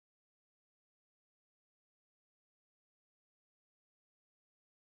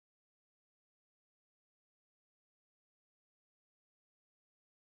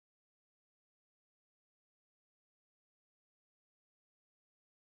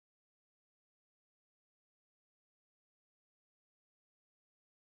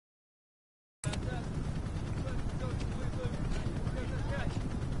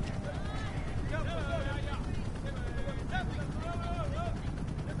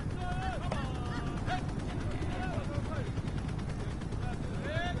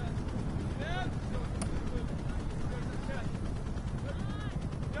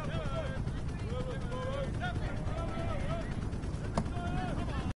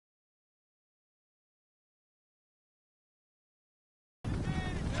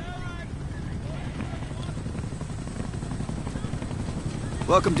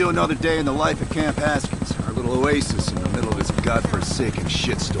Welcome to another day in the life of Camp Haskins, our little oasis in the middle of this godforsaken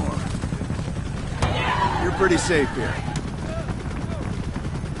shitstorm. You're pretty safe here.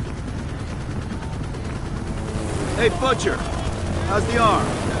 Hey, Butcher, how's the arm?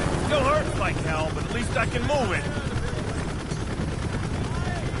 Still hurts like hell, but at least I can move it.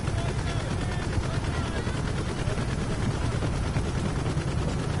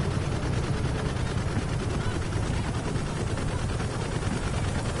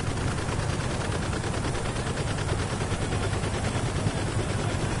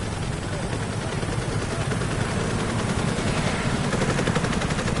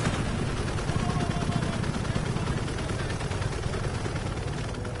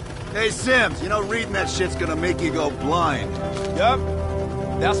 Hey, Sims, you know reading that shit's gonna make you go blind. Yup.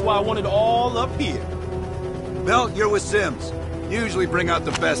 That's why I want it all up here. Belt, you're with Sims. You usually bring out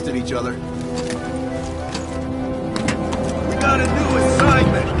the best in each other. We got a new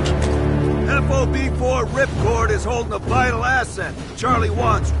assignment. FOB4 Ripcord is holding a vital asset Charlie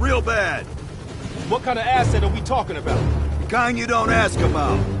wants real bad. What kind of asset are we talking about? The kind you don't ask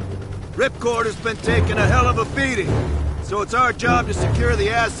about. Ripcord has been taking a hell of a beating. So it's our job to secure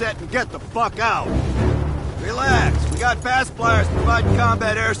the asset and get the fuck out. Relax, we got fast flyers providing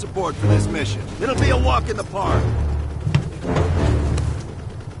combat air support for this mission. It'll be a walk in the park.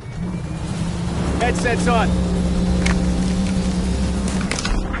 Headsets on.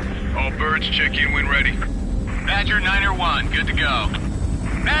 All birds, check in when ready. Badger 9-1, good to go.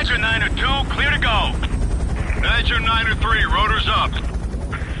 Badger 9-2, clear to go. Badger 9-3, rotors up.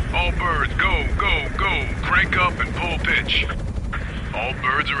 All birds, go, go, go. Crank up and pull pitch. All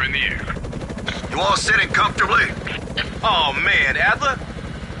birds are in the air. You all sitting comfortably? Oh man, Adler.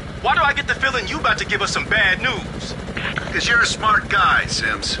 Why do I get the feeling you about to give us some bad news? Because you're a smart guy,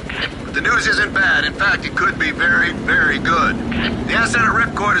 Sims. But the news isn't bad. In fact, it could be very, very good. The asset at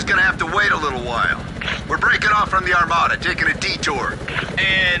Ripcord is gonna have to wait a little while. We're breaking off from the Armada, taking a detour.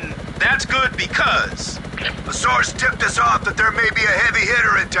 And that's good because... A source tipped us off that there may be a heavy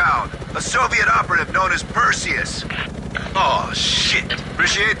hitter in town. A Soviet operative known as Perseus. Oh, shit.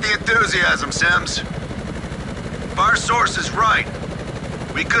 Appreciate the enthusiasm, Sims. If our source is right,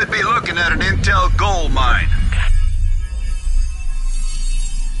 we could be looking at an intel gold mine.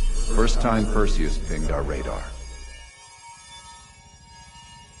 First time Perseus pinged our radar.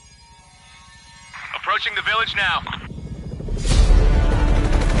 Approaching the village now.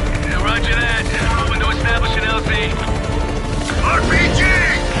 Yeah, roger that. Hoping to establish an LZ. RPG!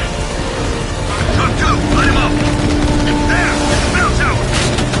 Truck 2, let him up! There! Bell tower!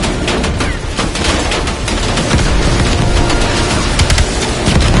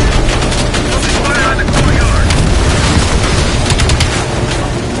 Open fire on the courtyard!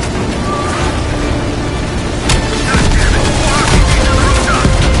 God damn it! More RPGs on the rooftop!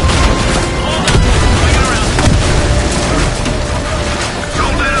 Hold on. Swinging around.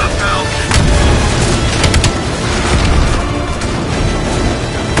 Don't let up, pal!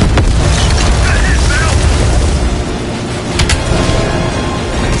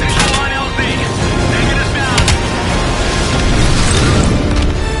 Visual on LZ. Taking us down.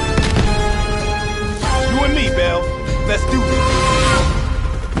 You and me, Bell. Let's do this.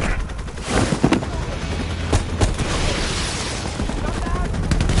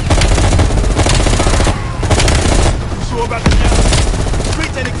 You sure about the challenge? The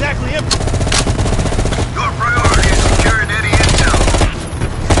streets ain't exactly empty. Your priority is securing any intel.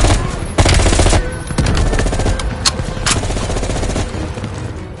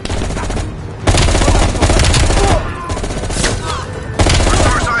 Our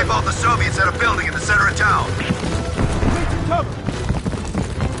source eyeballed the Soviets at a building in the center of town. Cover.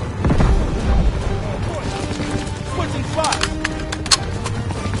 Switching spots.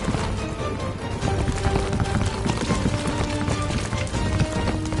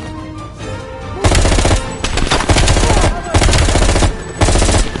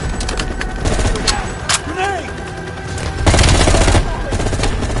 Grenade!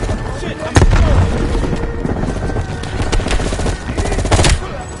 Shit, I'm exploding.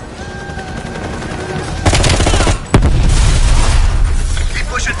 Keep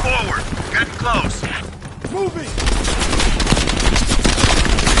pushing forward. Getting close. Moving!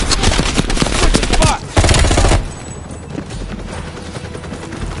 Switching spots!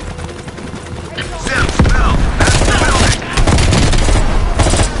 Sims, Bell, that's the building.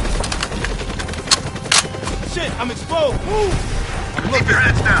 Shit, I'm exposed! Move! I'm Keep looking. your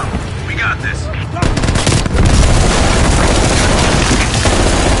heads down. We got this.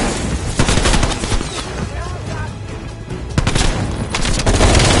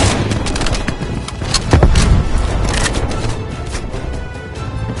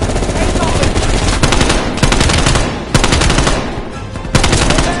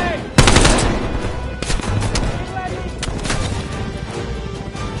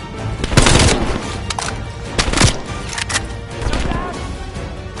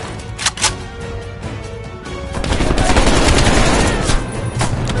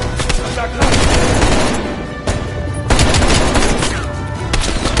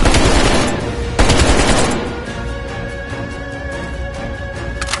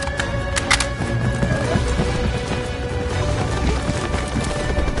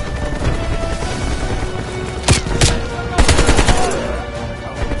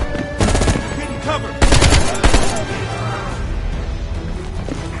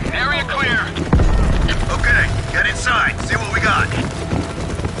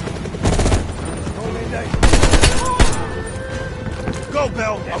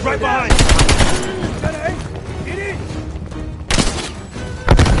 Bell. I'm right behind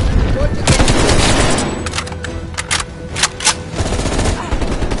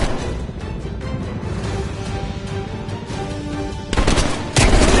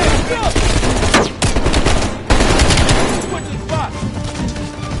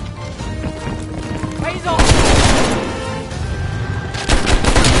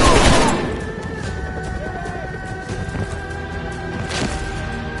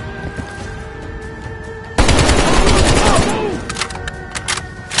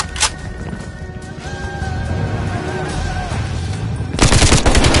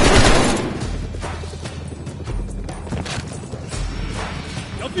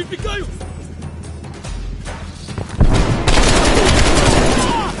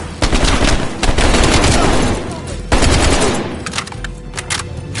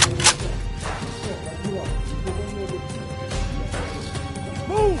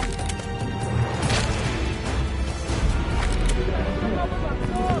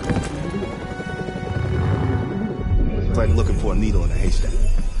like looking for a needle in a haystack.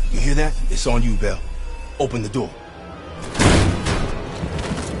 You hear that? It's on you, Bell. Open the door.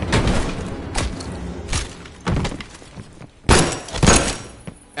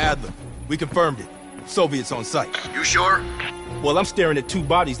 Adler, we confirmed it. Soviets on site. You sure? Well, I'm staring at two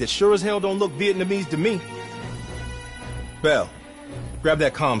bodies that sure as hell don't look Vietnamese to me. Bell, grab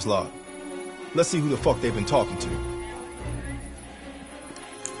that comms log. Let's see who the fuck they've been talking to.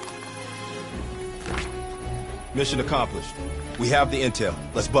 Mission accomplished. We have the intel.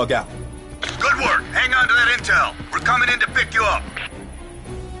 Let's bug out. Good work. Hang on to that intel. We're coming in to pick you up.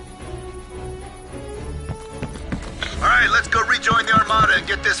 All right, let's go rejoin the Armada and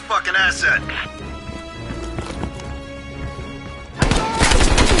get this fucking asset.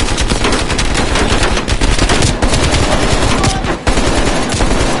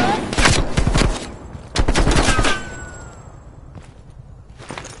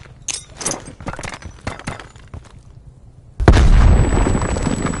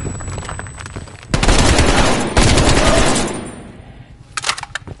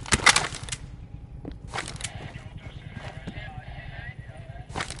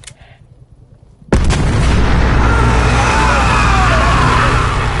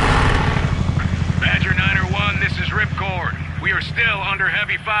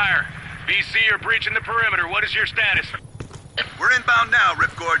 BC are breaching the perimeter. What is your status? We're inbound now,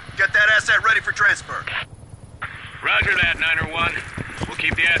 Ripcord. Get that asset ready for transfer. Roger that, 901. We'll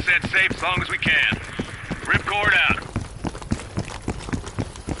keep the asset safe as long as we can. Ripcord out.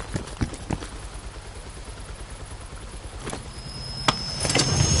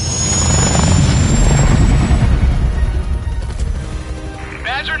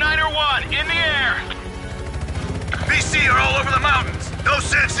 Badger 901, in the air! BC are all over the mountains. No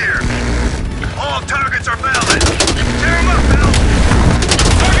sense here. All targets are valid. Tear them up, Bill.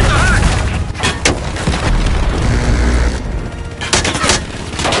 Target the hut.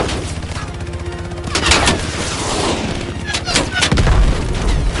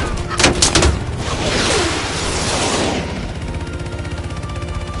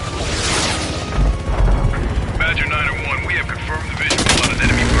 Badger 901, we have confirmed the visual on an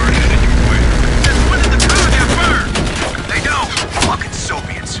enemy bird headed your way. Just when did the goddamn bird? They don't. Fucking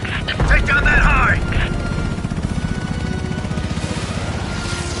Soviets. Take down that high.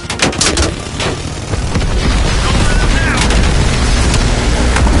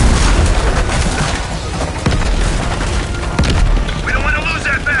 We don't want to lose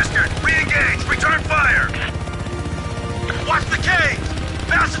that bastard. Re-engage. Return fire. Watch the cave.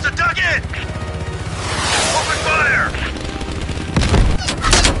 Bastards are dug in. Open fire.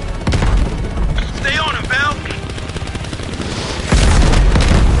 Stay on him, Bell.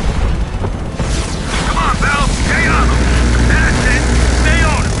 Come on, Bell. Stay on him. That's it. Stay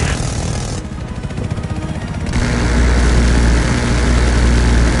on him.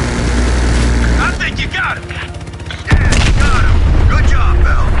 I think you got him. Yeah, you got him. Good job,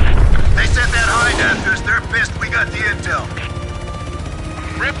 Bell. They sent that hind after us. They're pissed we got the intel.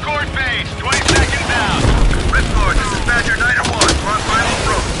 Ripcord base, 20 seconds out. Ripcord, this is Badger 901. We're on final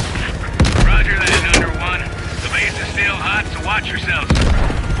approach. Roger that, 901. The base is still hot, so watch yourselves.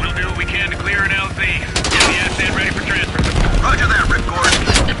 We'll do what we can to clear an LZ. Get the asset ready for transfer. Roger that, Ripcord.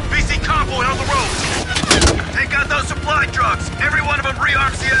 BC convoy on the road. Take out those supply trucks. Every one of them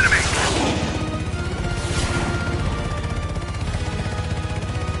rearms the enemy.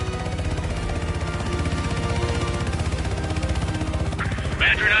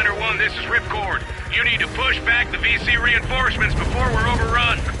 Badger 901, this is Ripcord. You need to push back the VC reinforcements before we're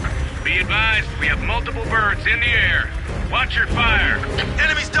overrun. Be advised, we have multiple birds in the air. Watch your fire.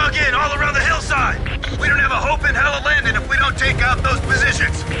 Enemies dug in all around the hillside. We don't have a hope in hell of landing if we don't take out those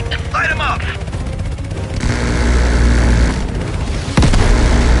positions. Light them up!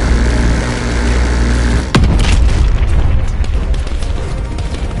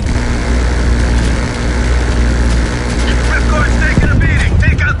 Ripcord's taking a beating.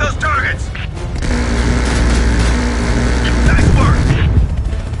 Take out those targets. Nice work.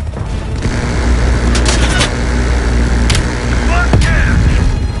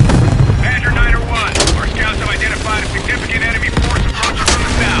 Badger 901. Our scouts have identified a significant enemy force approaching from the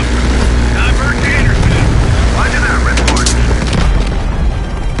south. Divert to Anderson. Roger that, Ripcord.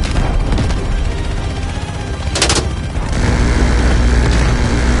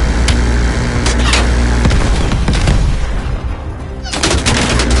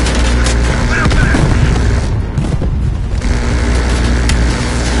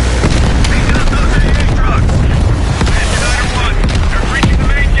 Taking up those AA trucks. Badger 901. They're breaching the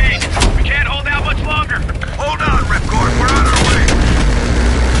main gate. We can't hold out much longer. Hold on, Ripcord. We're on our way.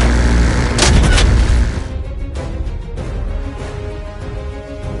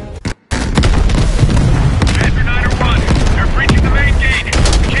 Badger 901. They're breaching the main gate.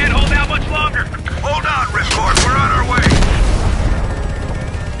 We can't hold out much longer. Hold on, Ripcord. We're on our way.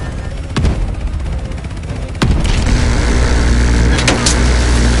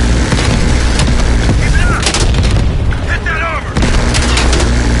 Keep it up. Hit that armor.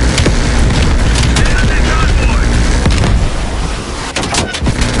 Hit the big convoy.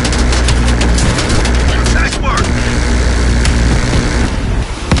 Nice work.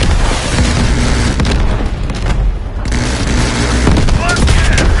 Fuck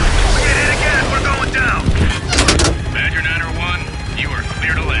yeah. We get hit again. We're going down. Badger 901, you are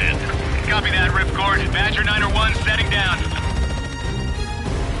clear to land. Copy that, Ripcord. Badger 901 setting down.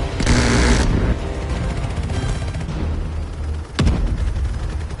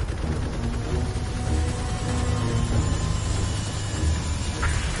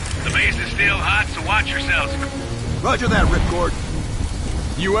 The base is still hot, so watch yourselves. Roger that, Ripcord.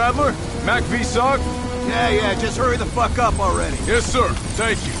 You Adler? Mac V SOG? Yeah, just hurry the fuck up already. Yes, sir.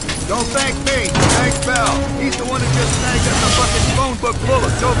 Thank you. Don't thank me. Thank Bell. He's the one who just snagged us a fucking phone book full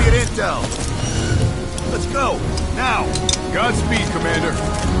of Soviet intel. Let's go. Now. Godspeed, Commander.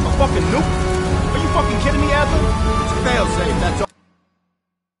 A fucking nuke? Are you fucking kidding me, Adler? It's a failsafe, that's all.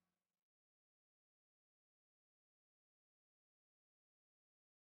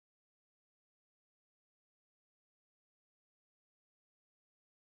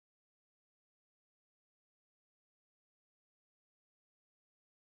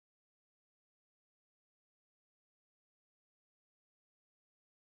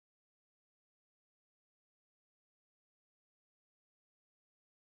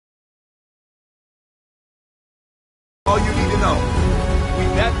 All you need to know. We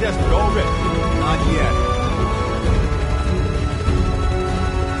that desperate already. Not yet.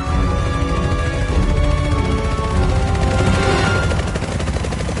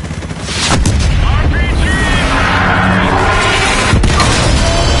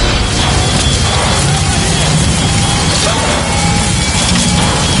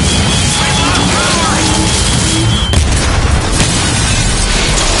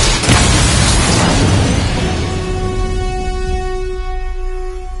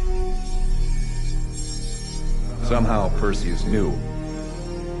 Somehow Perseus knew.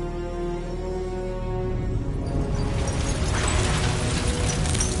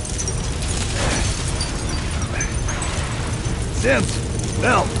 Sims!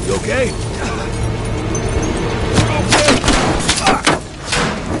 Bell, you okay?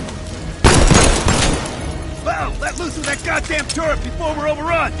 Bell, let loose of that goddamn turret before we're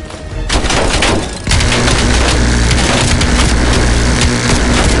overrun!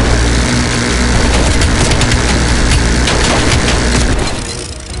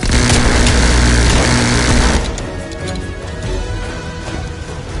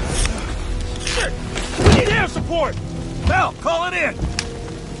 We need air support! Bell, call it in!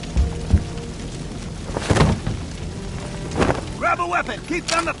 Grab a weapon! Keep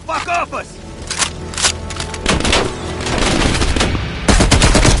them the fuck off us!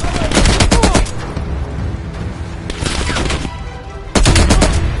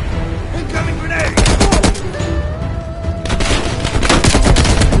 Incoming grenade!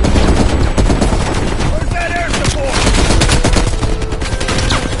 Where's that air support?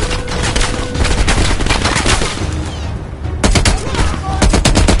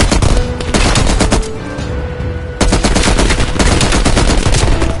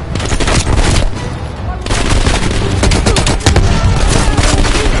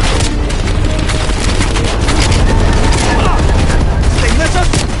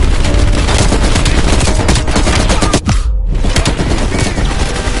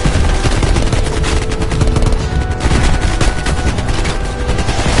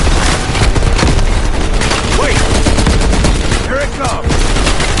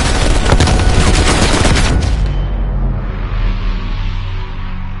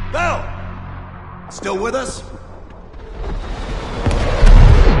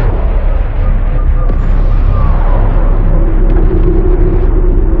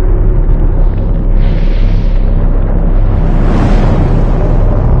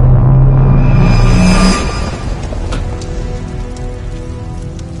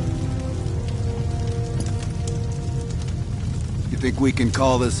 think we can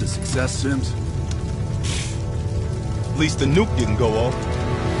call this a success, Sims? At least the nuke didn't go off.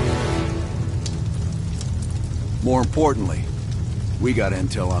 More importantly, we got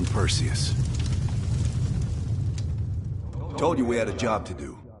intel on Perseus. Told you we had a job to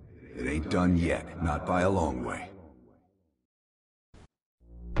do. It ain't done yet, not by a long way.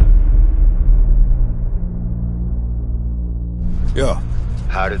 Yeah.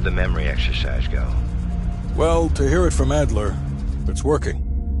 How did the memory exercise go? Well, to hear it from Adler, it's working.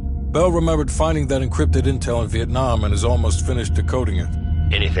 Bell remembered finding that encrypted intel in Vietnam and is almost finished decoding it.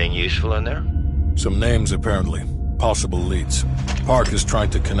 Anything useful in there? Some names, apparently. Possible leads. Park is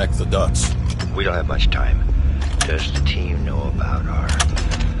trying to connect the dots. We don't have much time. Does the team know about our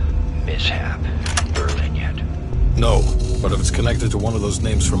mishap in Berlin yet? No, but if it's connected to one of those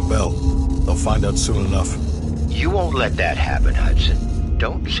names from Bell, they'll find out soon enough. You won't let that happen, Hudson.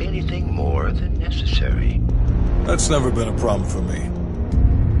 Don't say anything more than necessary. That's never been a problem for me.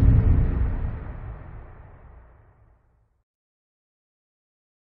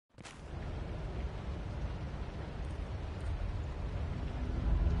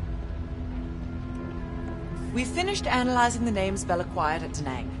 We've finished analyzing the names Bell acquired at Da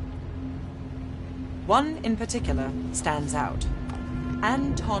Nang. One in particular stands out.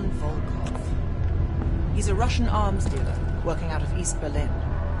 Anton Volkov. He's a Russian arms dealer working out of East Berlin.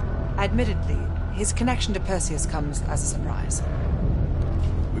 Admittedly, his connection to Perseus comes as a surprise.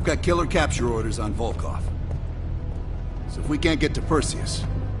 We've got killer capture orders on Volkov. So if we can't get to Perseus,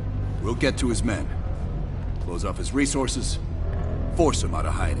 we'll get to his men. Close off his resources, force him out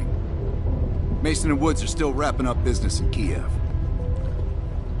of hiding. Mason and Woods are still wrapping up business in Kiev.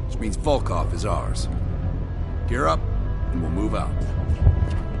 Which means Volkov is ours. Gear up, and we'll move out.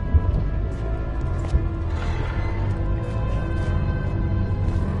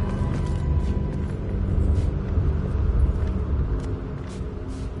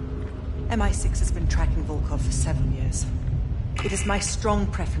 MI6 has been tracking Volkov for 7 years. It is my strong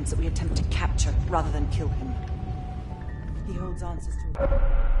preference that we attempt to capture rather than kill him. He holds answers to...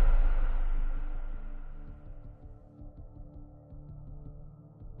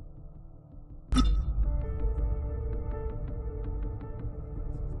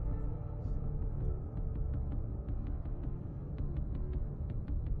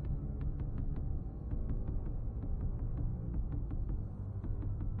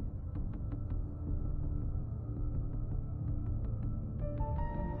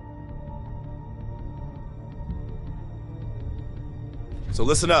 So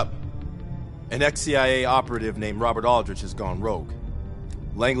listen up. An ex-CIA operative named Robert Aldrich has gone rogue.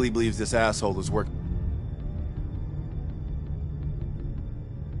 Langley believes this asshole is working.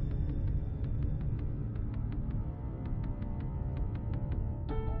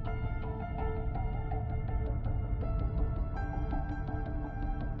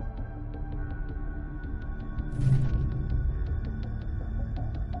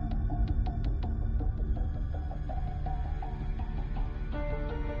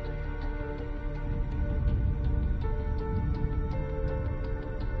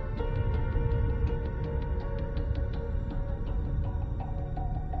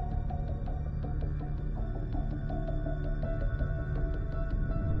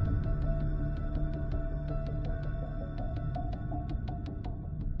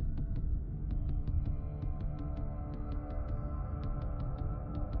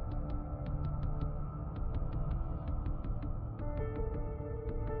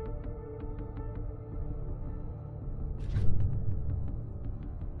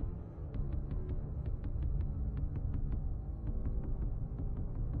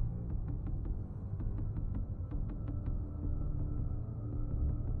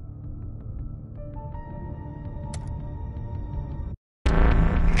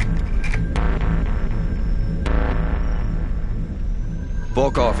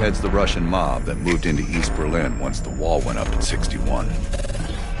 Volkov heads the Russian mob that moved into East Berlin once the wall went up in '61.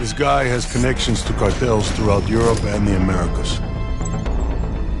 This guy has connections to cartels throughout Europe and the Americas.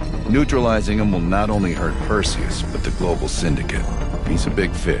 Neutralizing him will not only hurt Perseus, but the global syndicate. He's a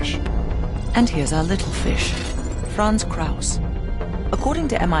big fish. And here's our little fish, Franz Kraus. According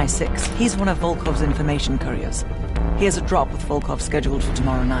to MI6, he's one of Volkov's information couriers. He has a drop with Volkov scheduled for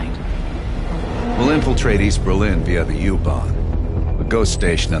tomorrow night. We'll infiltrate East Berlin via the U-Bahn. The ghost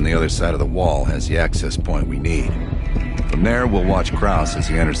station on the other side of the wall has the access point we need. From there, we'll watch Kraus as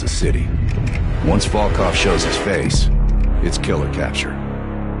he enters the city. Once Volkov shows his face, it's killer capture.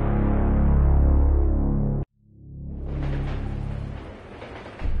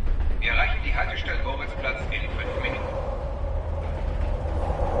 Wir erreichen die Haltestelle Moritzplatz in 5 Minuten.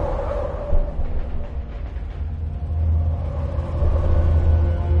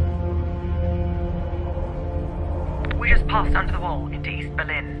 just passed under the wall into East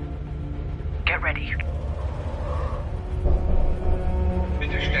Berlin. Get ready.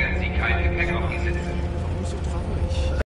 Bitte stellen Sie kein Gepäck auf die Sitze.